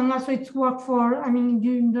 So, and also it's work for, I mean,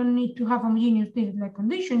 you don't need to have homogeneous Dirichlet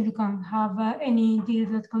condition. You can have any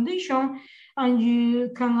Dirichlet condition, and you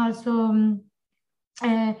can also,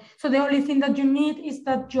 so the only thing that you need is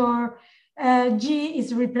that your G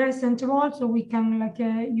is representable. So we can like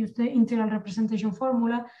use the integral representation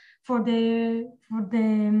formula for the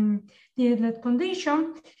Dirichlet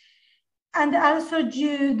condition. And also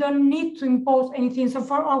you don't need to impose anything. So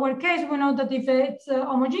for our case, we know that if it's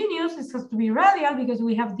homogeneous, it has to be radial because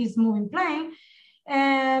we have this moving plane.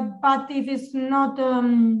 But if it's not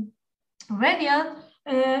radial,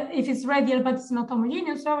 if it's radial but it's not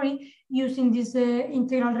homogeneous, sorry, using this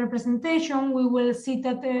integral representation, we will see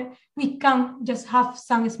that we can just have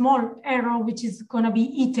some small error, which is going to be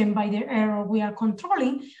eaten by the error we are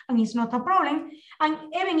controlling, and it's not a problem. And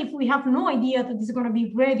even if we have no idea that it's going to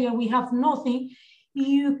be radial, we have nothing,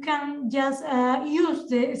 you can just use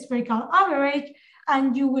the spherical average,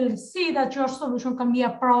 and you will see that your solution can be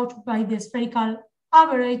approached by the spherical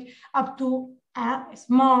average up to a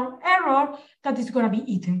small error that is going to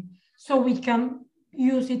be eaten. So we can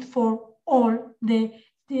use it for all the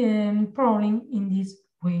problem in this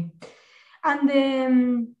way. And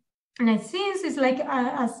then next things is like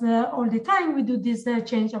as all the time we do this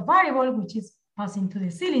change of variable, which is passing to the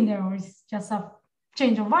cylinder, or it's just a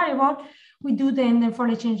change of variable. We do then for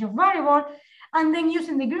the change of variable, and then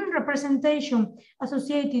using the green representation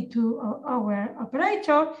associated to our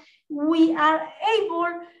operator, we are able,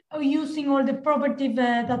 using all the properties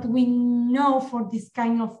that we know for this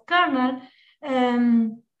kind of kernel,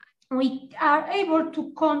 we are able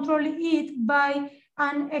to control it by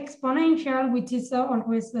an exponential, which is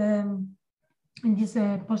always in this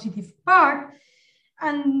positive part.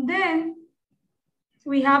 And then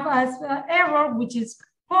we have as error, which is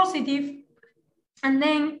positive. And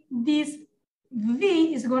then this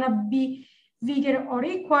V is going to be bigger or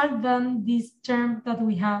equal than this term that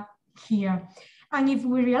we have here. And if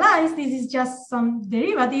we realize this is just some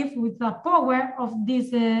derivative with the power of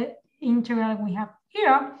this integral we have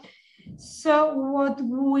here, So what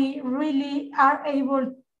we really are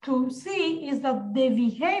able to see is that the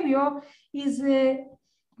behavior is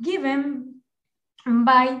given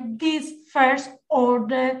by this first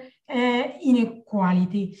order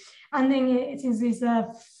inequality. And then since this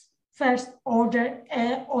first order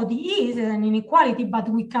ODE is an inequality, but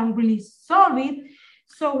we can really solve it.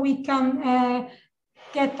 So we can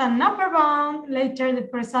get an upper bound, later the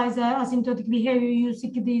precise asymptotic behavior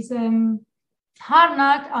using this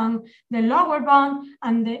Harnack, and the lower bound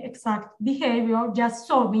and the exact behavior, just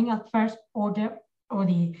solving at first order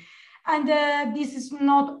ODE. And this is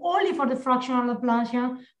not only for the fractional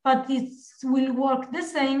Laplacian, but this will work the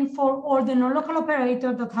same for all the non-local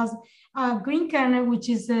operator that has a green kernel, which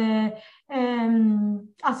is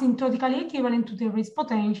asymptotically equivalent to the risk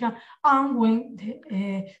potential, and when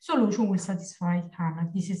the solution will satisfy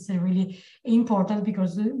Harnack. This is really important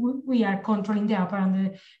because we are controlling the upper and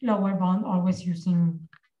the lower bound always using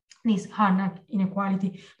this Harnack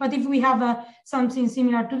inequality. But if we have something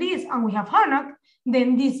similar to this and we have Harnack,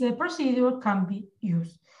 then this procedure can be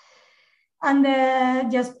used. And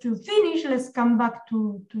just to finish, let's come back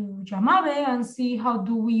to Yamabe and see how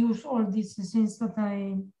do we use all these things that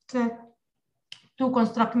I said to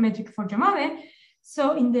construct metric for Yamabe.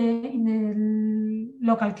 So in the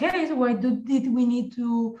local case, why did we need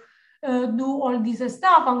to do all this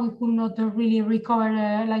stuff and we could not really recover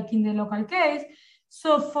like in the local case?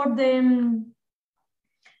 So for the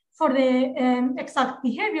exact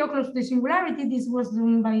behavior close to the singularity, this was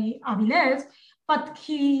done by Avilés, but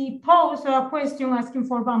he posed a question asking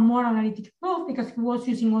for a more analytic proof because he was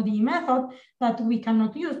using ODE method that we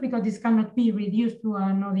cannot use because this cannot be reduced to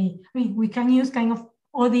an ODE. We can use kind of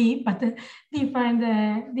ODE, but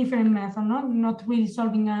different method, not really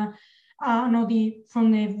solving an ODE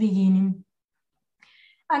from the beginning.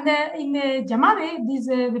 And in the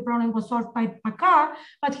Yamabe, the problem was solved by Packard,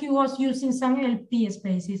 but he was using some LP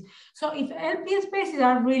spaces. So if LP spaces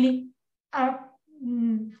are really a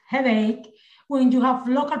headache when you have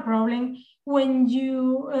local problem, when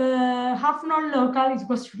you have non-local, it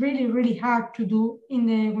was really, really hard to do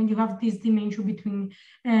when you have this dimension between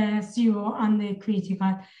 0 and the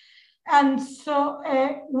critical. And so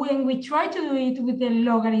when we try to do it with the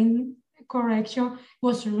logarithm correction,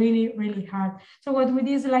 was really, really hard. So what we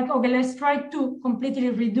did is like, okay, let's try to completely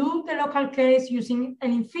redo the local case using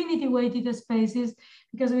an infinity weighted spaces,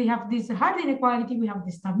 because we have this hard inequality, we have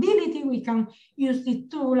the stability, we can use the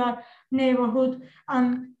tubular neighborhood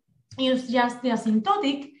and use just the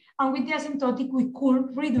asymptotic. And with the asymptotic, we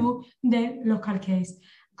could redo the local case.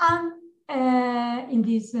 And in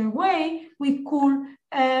this way, we could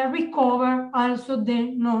recover also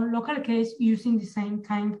the non-local case using the same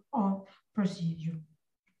kind of procedure.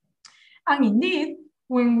 And indeed,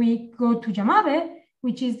 when we go to Yamabe,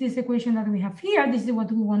 which is this equation that we have here, this is what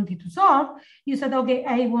we wanted to solve. You said, okay,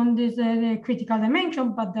 I want this critical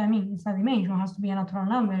dimension, but I mean, it's a dimension, it has to be a natural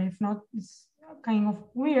number. If not, it's kind of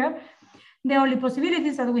weird. The only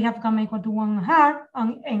possibilities that we have gamma equal to 1/2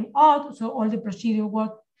 and odd, so all the procedure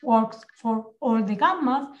works for all the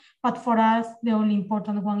gammas, but for us, the only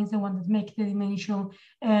important one is the one that makes the dimension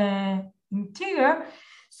integer.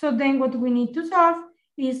 So then what we need to solve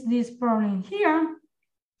is this problem here.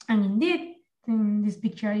 And indeed, in this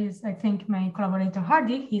picture is, I think, my collaborator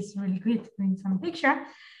Hardy. He's really great doing some picture.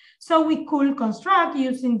 So we could construct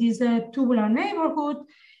using this tubular neighborhood,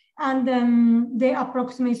 and the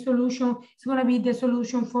approximate solution is going to be the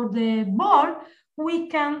solution for the ball. We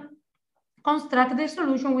can construct the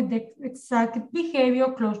solution with the exact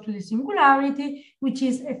behavior close to the singularity, which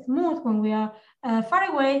is smooth when we are far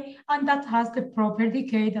away, and that has the proper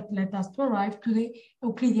decay that led us to arrive to the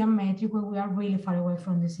Euclidean metric when we are really far away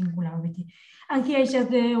from the singularity. And here is just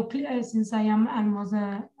the since I am almost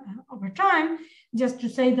over time, just to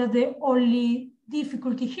say that the only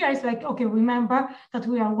difficulty here is like, okay, remember that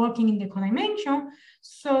we are working in the codimension,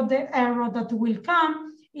 so the error that will come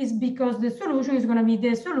is because the solution is going to be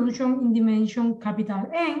the solution in dimension capital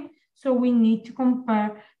N. So we need to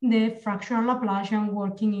compare the fractional Laplacian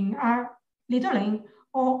working in R little n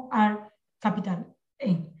or R capital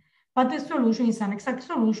N. But the solution is an exact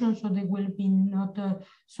solution, so there will be not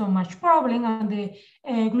so much problem, and the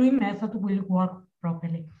gluing method will work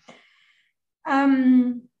properly.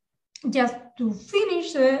 Just to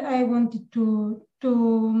finish, I wanted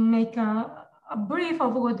to make a brief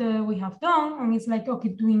of what we have done, and it's like, okay,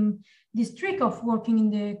 doing this trick of working in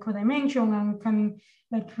the codimension and coming,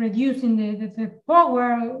 like reducing the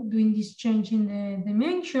power, doing this change in the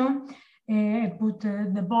dimension. I put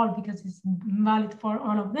the ball because it's valid for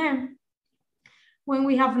all of them. When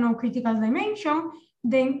we have no critical dimension,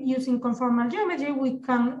 then using conformal geometry, we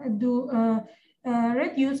can do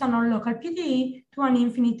reduce a non-local PDE to an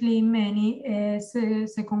infinitely many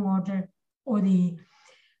second order ODE.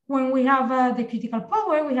 When we have the critical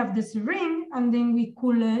power, we have this ring, and then we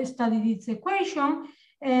could study this equation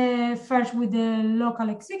first with the local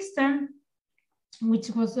existence, which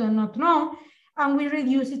was not known, and we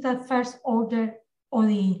reduce it at first order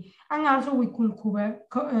ODE. And also we could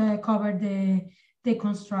cover the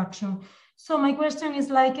construction. So my question is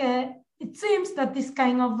like, it seems that this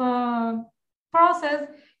kind of process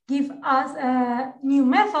give us a new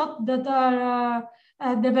method that are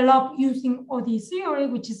developed using ODE theory,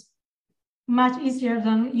 which is much easier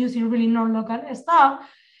than using really non-local stuff.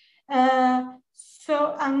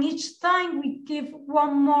 So, and each time we give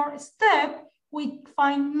one more step, we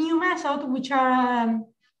find new methods which are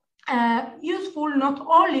useful not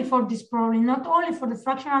only for this problem, not only for the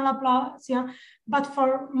fractional Laplacian, but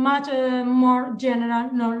for much more general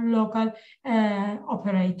non-local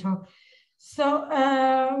operator.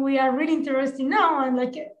 So we are really interested now, and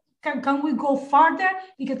like, can we go further?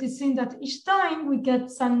 Because it seems that each time we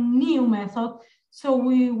get some new method. So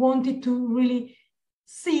we wanted to really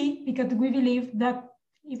see, because we believe that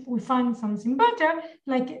if we find something better,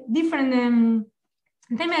 like different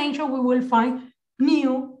dimension, we will find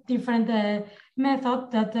new different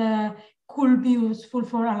method that could be useful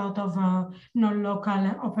for a lot of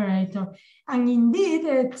non-local operator. And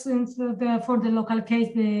indeed, since for the local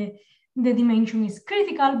case, the dimension is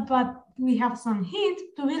critical, but we have some hint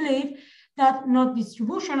to believe that not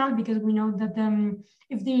distributional, because we know that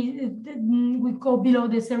if we go below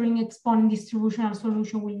the Serring exponent, distributional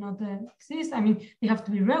solution will not exist. I mean, they have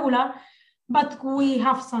to be regular, but we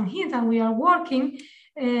have some hint, and we are working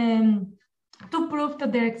to prove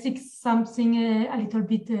that there exists something a little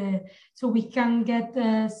bit, so we can get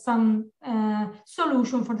some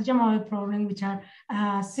solution for the Yamabe problem, which are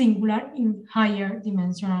singular in higher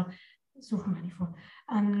dimensional supermanifold.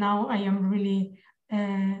 And now I am really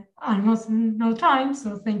almost no time,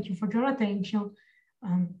 so thank you for your attention.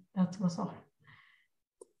 And that was all.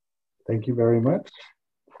 Thank you very much.